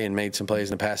coverage today and made some plays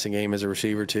in the passing game as a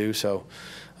receiver too. So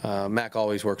Mack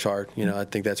always works hard. You know, I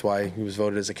think that's why he was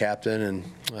voted as a captain,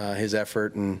 and his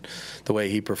effort and the way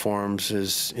he performs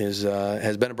has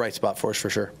been a bright spot for us for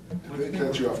sure. Did they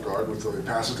catch you off guard with the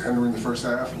passes to Henry in the first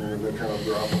half, and they kind of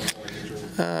drop?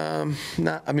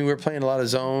 I mean, we were playing a lot of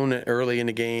zone early in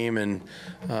the game, and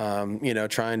you know,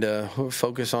 trying to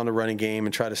focus on the running game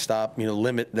and try to stop, you know,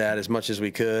 limit that as much as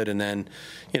we could. And then,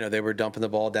 you know, they were dumping the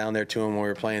ball down there to him when we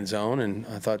were playing zone, and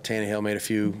I thought Tannehill made a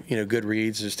few, you know, good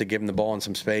reads just to give him the ball in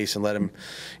some space and let him,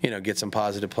 you know, get some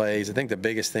positive plays. I think the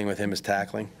biggest thing with him is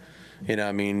tackling. You know,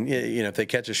 I mean, you know, if they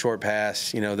catch a short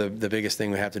pass, you know, the biggest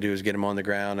thing we have to do is get him on the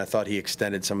ground. I thought he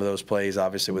extended some of those plays,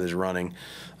 obviously, with his running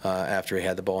after he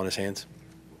had the ball in his hands.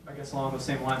 I guess along those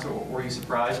same lines, were you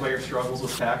surprised by your struggles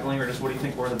with tackling, or just what do you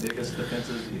think were the biggest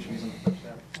defensive issues in the first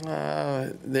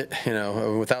half? You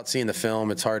know, without seeing the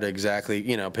film, it's hard to exactly,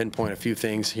 you know, pinpoint a few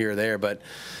things here or there. But,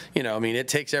 you know, I mean, it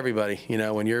takes everybody. You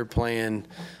know, when you're playing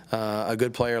a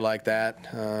good player like that,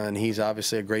 and he's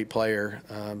obviously a great player,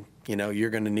 you know, you're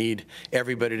going to need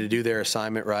everybody to do their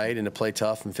assignment right and to play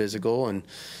tough and physical. And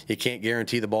you can't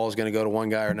guarantee the ball is going to go to one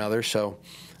guy or another. So,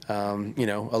 you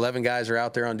know, 11 guys are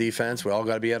out there on defense. We all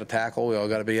got to be able to tackle. We all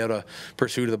got to be able to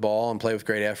pursue the ball and play with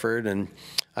great effort. And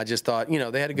I just thought, you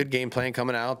know, they had a good game plan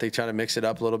coming out. They tried to mix it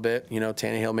up a little bit. You know,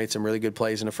 Tannehill made some really good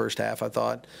plays in the first half, I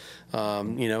thought.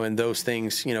 You know, and those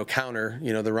things, you know, counter,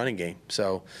 you know, the running game.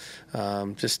 So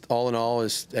just all in all,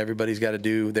 is everybody's got to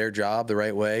do their job the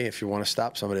right way if you want to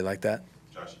stop somebody like that.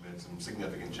 Josh, you made some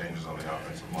significant changes on the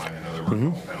offensive line. I know there were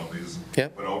a couple penalties.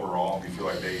 Yep. But overall, do you feel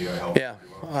like they helped? Yeah,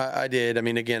 I did. I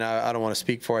mean, again, I don't want to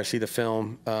speak before I see the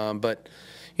film, but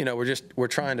you know, we're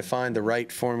trying to find the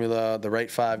right formula, the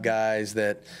right 5 guys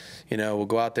that, you know, will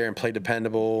go out there and play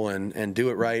dependable and do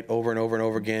it right over and over and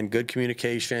over again. Good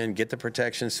communication, get the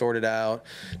protection sorted out,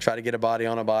 try to get a body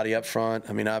on a body up front.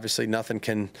 I mean, obviously nothing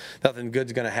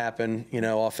good's going to happen, you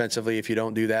know, offensively if you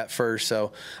don't do that first.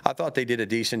 So I thought they did a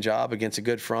decent job against a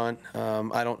good front.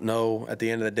 I don't know, at the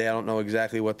end of the day, I don't know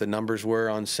exactly what the numbers were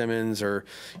on Simmons or,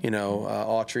 you know,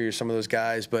 Autry or some of those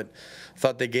guys, but I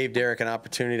thought they gave Derek an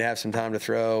opportunity to have some time to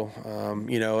throw. so,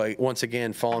 you know, once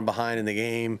again, falling behind in the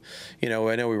game. You know,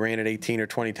 I know we ran it 18 or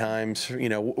 20 times. You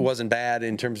know, wasn't bad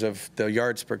in terms of the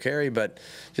yards per carry, but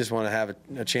just want to have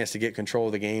a chance to get control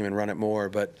of the game and run it more.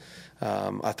 But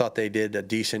I thought they did a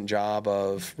decent job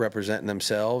of representing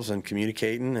themselves and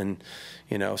communicating and,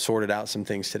 you know, sorted out some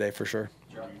things today for sure.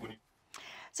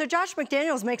 So Josh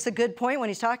McDaniels makes a good point when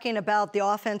he's talking about the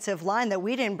offensive line that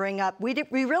we didn't bring up. We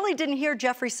really didn't hear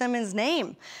Jeffrey Simmons'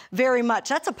 name very much.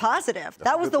 That's a positive.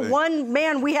 That was the one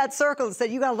man we had circled and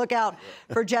said, you got to look out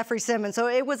for Jeffrey Simmons. So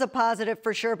it was a positive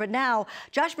for sure. But now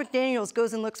Josh McDaniels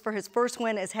goes and looks for his first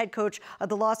win as head coach of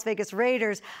the Las Vegas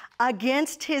Raiders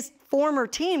against his former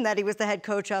team that he was the head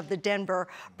coach of, the Denver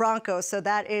Broncos. So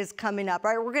that is coming up.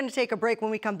 All right, we're going to take a break. When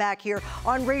we come back here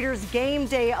on Raiders Game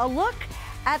Day, a look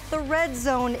at the red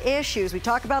zone issues. We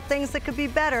talk about things that could be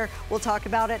better. We'll talk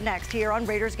about it next here on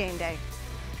Raiders Game Day.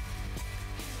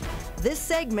 This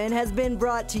segment has been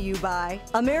brought to you by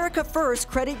America First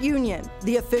Credit Union,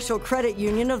 the official credit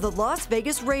union of the Las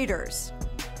Vegas Raiders.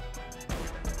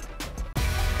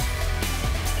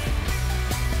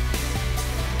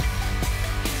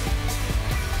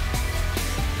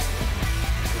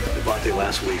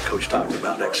 Last week, Coach talked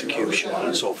about execution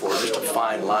and so forth. Just a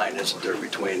fine line, isn't there,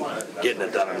 between getting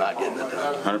it done and not getting it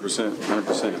done? 100%,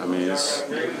 100%. I mean, it's,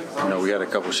 you know, we had a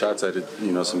couple shots at it,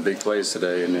 you know, some big plays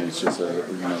today, and then it's just a,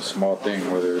 you know, small thing,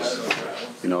 whether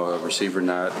it's, you know, a receiver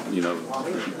not, you know,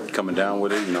 coming down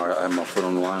with it. You know, I have my foot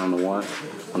on the line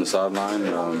on the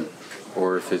sideline,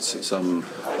 or if it's a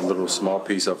little small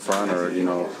piece up front, or, you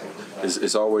know,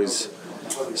 it's always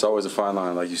a fine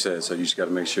line, like you said, so you just got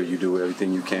to make sure you do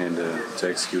everything you can to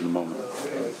execute in the moment.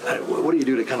 What do you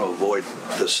do to kind of avoid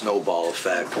the snowball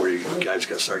effect where you guys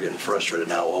got to start getting frustrated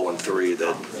now, 0-3,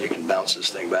 that you can bounce this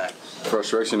thing back?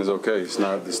 Frustration is okay. It's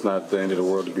not the end of the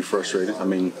world to be frustrated. I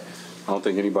mean, I don't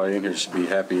think anybody in here should be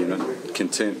happy and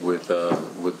content with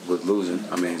losing.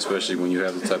 I mean, especially when you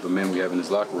have the type of men we have in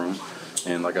this locker room.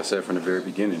 And like I said from the very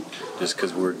beginning, just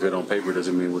because we're good on paper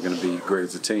doesn't mean we're going to be great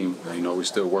as a team. You know, we're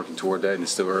still working toward that, and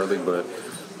it's still early, but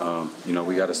you know,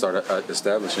 we got to start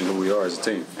establishing who we are as a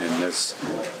team. And it's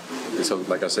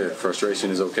like I said,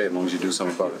 frustration is okay as long as you do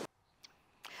something about it.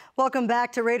 Welcome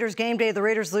back to Raiders Game Day. The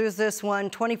Raiders lose this one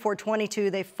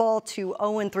 24-22. They fall to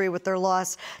 0-3 with their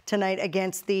loss tonight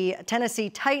against the Tennessee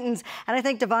Titans. And I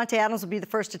think Davante Adams will be the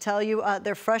first to tell you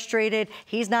they're frustrated.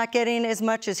 He's not getting as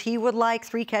much as he would like.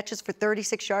 3 catches for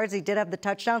 36 yards. He did have the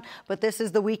touchdown, but this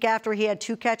is the week after he had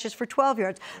 2 catches for 12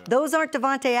 yards. Yeah. Those aren't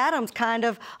Davante Adams kind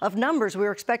of numbers. We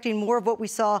were expecting more of what we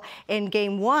saw in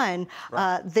Game 1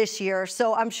 this year.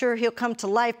 So I'm sure he'll come to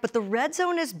life. But the red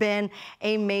zone has been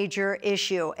a major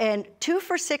issue. And 2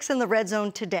 for 6 in the red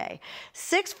zone today.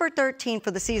 6 for 13 for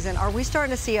the season. Are we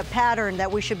starting to see a pattern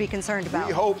that we should be concerned about?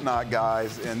 We hope not,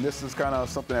 guys. And this is kind of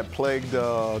something that plagued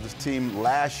this team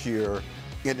last year,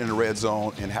 getting in the red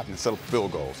zone and having to settle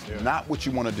field goals. Yeah. Not what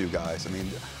you want to do, guys. I mean,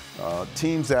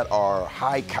 teams that are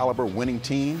high caliber winning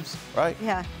teams, right?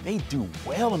 Yeah. They do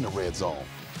well in the red zone.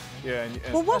 Yeah,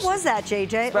 well, what was that,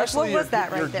 JJ? Like, what was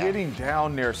that right there? You're getting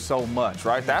down there so much,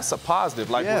 right? That's a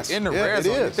positive. Like, yes, we're in the red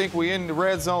zone. Is. You think we're in the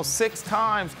red zone 6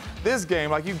 times this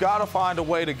game. Like, you got to find a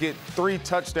way to get 3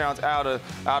 touchdowns out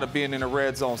of being in the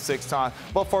red zone 6 times.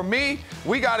 But for me,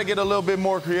 we got to get a little bit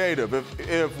more creative.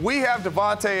 If we have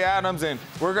Davante Adams and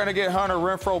we're going to get Hunter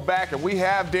Renfrow back, and we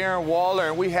have Darren Waller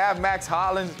and we have Mack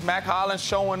Hollins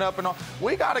showing up and all,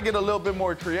 we got to get a little bit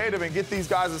more creative and get these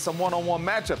guys in some one-on-one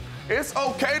matchups. It's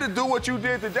okay to do what you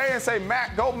did today and say,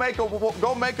 Mack, go make a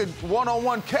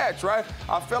one-on-one catch, right?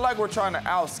 I feel like we're trying to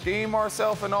out-scheme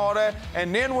ourselves and all that.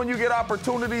 And then when you get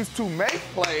opportunities to make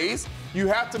plays, you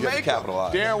have to make them.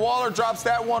 Darren Waller drops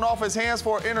that one off his hands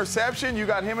for an interception. You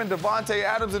got him and Davante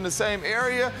Adams in the same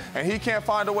area, and he can't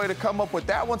find a way to come up with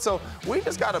that one. So we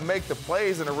just got to make the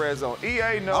plays in the red zone.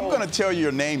 EA knows. I'm going to tell you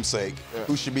your namesake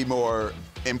who should be more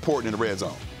important in the red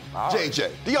zone.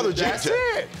 JJ, the other JJ. That's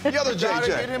it. The other JJ. Gotta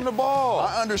get him the ball.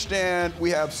 I understand we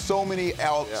have so many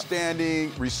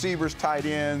outstanding receivers, tight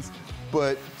ends,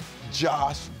 but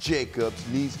Josh Jacobs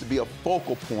needs to be a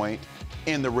focal point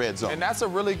in the red zone. And that's a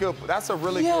really good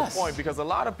good point, because a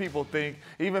lot of people think,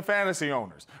 even fantasy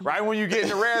owners, right, when you get in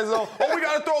the red zone, oh, we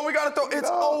gotta throw. It's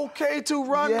okay to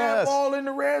run that ball in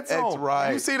the red zone. That's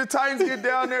right. You see the Titans get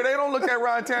down there, they don't look at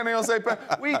Ryan Tannehill and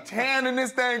say, we tanning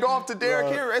this thing off to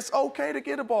Derrick Henry. It's okay to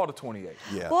get a ball to 28.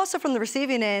 Yeah. Well, also from the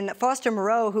receiving end, Foster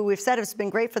Moreau, who we've said has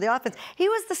been great for the offense, he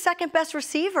was the 2nd best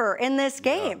receiver in this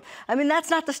game. Yeah. I mean,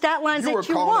 that's not the stat lines that you want.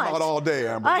 You were calling him out all day,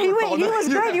 Amber. He was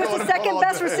great. He was the 2nd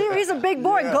best receiver. He's a big big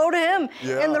boy. Go to him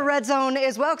in the red zone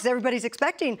as well, because everybody's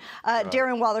expecting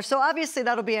Darren Waller. So obviously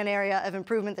that'll be an area of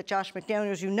improvement that Josh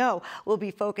McDaniels, will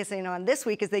be focusing on this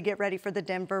week as they get ready for the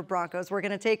Denver Broncos. We're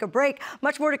going to take a break.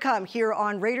 Much more to come here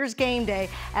on Raiders Game Day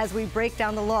as we break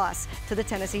down the loss to the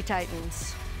Tennessee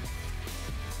Titans.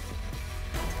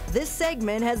 This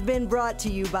segment has been brought to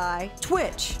you by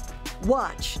Twitch.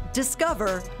 Watch,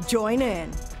 discover, join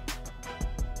in.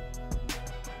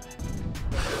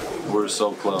 We're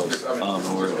so close.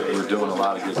 We're doing a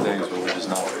lot of good things, but we're just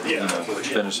not,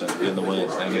 finishing, getting the win.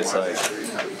 And it's like,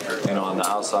 on the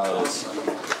outside,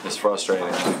 it's frustrating.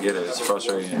 I get it. It's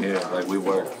frustrating here. Like, we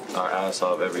work our ass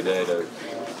off every day to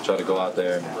try to go out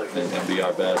there and be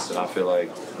our best. And I feel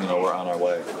like, we're on our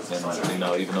way.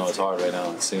 And, even though it's hard right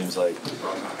now, it seems like,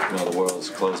 the world's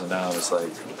closing down. It's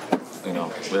like, we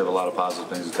have a lot of positive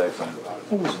things to take from it.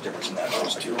 What was the difference in that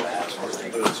first 2 halves where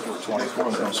they scored 24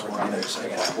 and then scored in the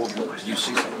second half? What did you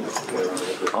see?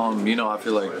 I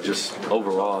feel like just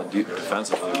overall,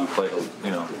 defensively, we played,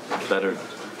 better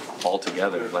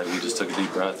altogether. Like, we just took a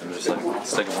deep breath and just like,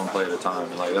 let's take it one play at a time.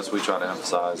 And like, that's what we try to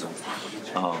emphasize. And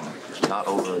not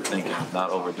overthinking, not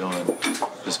overdoing,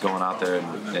 just going out there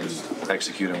and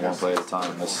executing one play at a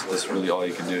time. That's really all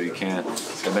you can do. You can't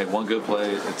make one good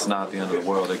play. It's not the end of the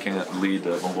world. It can't lead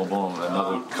to boom, boom, boom,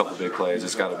 another couple big plays.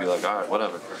 It's got to be like, all right,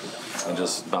 whatever, and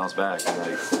just bounce back.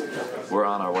 And like, we're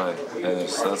on our way. And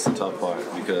that's the tough part,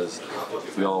 because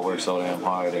we all work so damn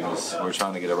hard, and we're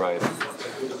trying to get it right.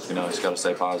 And, just got to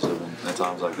stay positive in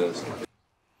times like this.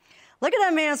 Look at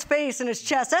that man's face and his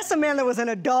chest. That's a man that was in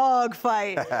a dog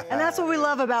fight. And that's what we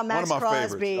love about Max Crosby. One of my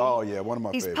favorites. Oh, yeah, one of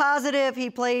my favorites. He's positive. He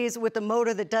plays with the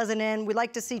motor that doesn't end. We'd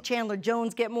like to see Chandler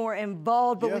Jones get more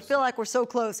involved, but we feel like we're so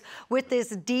close with this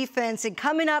defense. And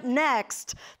coming up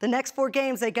next, the next 4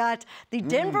 games, they got the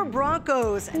Denver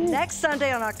Broncos. Next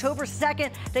Sunday on October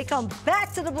 2nd, they come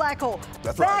back to the Black Hole,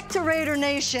 back to Raider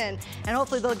Nation. And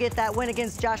hopefully they'll get that win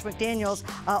against Josh McDaniels'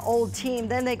 old team.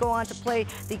 Then they go on to play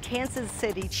the Kansas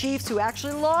City Chiefs, who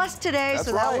actually lost today,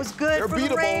 so that was good for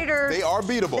the Raiders. They are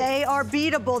beatable. They are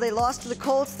beatable. They lost to the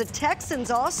Colts. The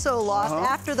Texans also lost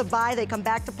after the bye. They come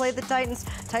back to play the Titans.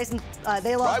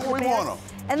 They lost right to the where we Bears. want them.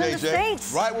 And then JJ, the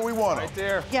Saints. Right where we want them. Right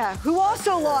there. Yeah, who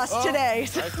also lost today.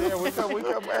 Right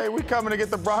there. We coming to get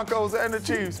the Broncos and the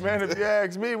Chiefs, man. If you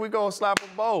ask me, we gonna slap them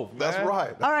both. That's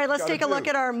right. All right, let's take a look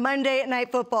at our Monday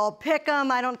Night Football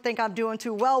pick'em. I don't think I'm doing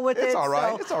too well with it. It's all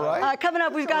right. So, it's all right. Coming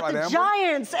up, we've got the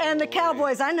Giants and the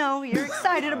Cowboys. I know you're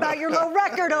excited about your low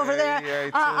record over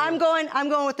there. I'm going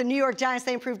with the New York Giants.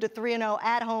 They improved to 3-0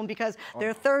 at home because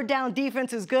their third down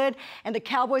defense is good, and the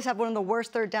Cowboys have one of the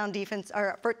worst third down defenses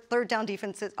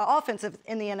offensive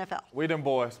in the NFL. We them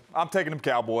boys. I'm taking them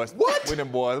Cowboys. What? We them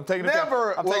boys. I'm taking them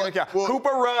Never. I'm taking them Cowboys. Cooper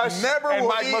Rush and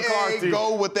Mike McCarthy.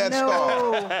 Go with that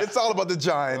star. It's all about the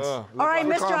Giants. All right,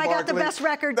 Mr. I got the best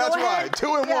record. That's go ahead. right.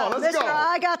 2-1. Let's Mr. go.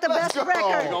 I got the best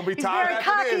record. Gonna be He's tired very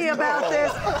after cocky this. about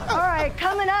this. All right,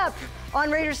 coming up on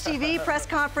Raiders TV, press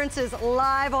conferences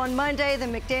live on Monday.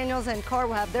 Then McDaniels and Carr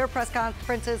will have their press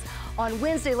conferences on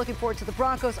Wednesday. Looking forward to the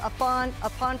Broncos upon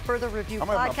further review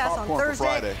podcast on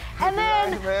Thursday. And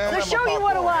then the show you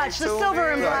want to watch, the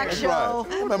Silver and Black Show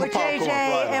with JJ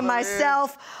and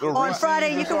myself on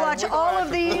Friday. You can watch all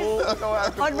of these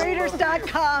on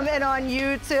Raiders.com and on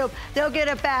YouTube. They'll get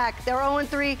it back. They're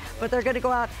 0-3, but they're going to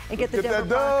go out and get the Denver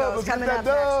Broncos coming up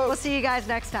next. We'll see you guys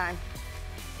next time.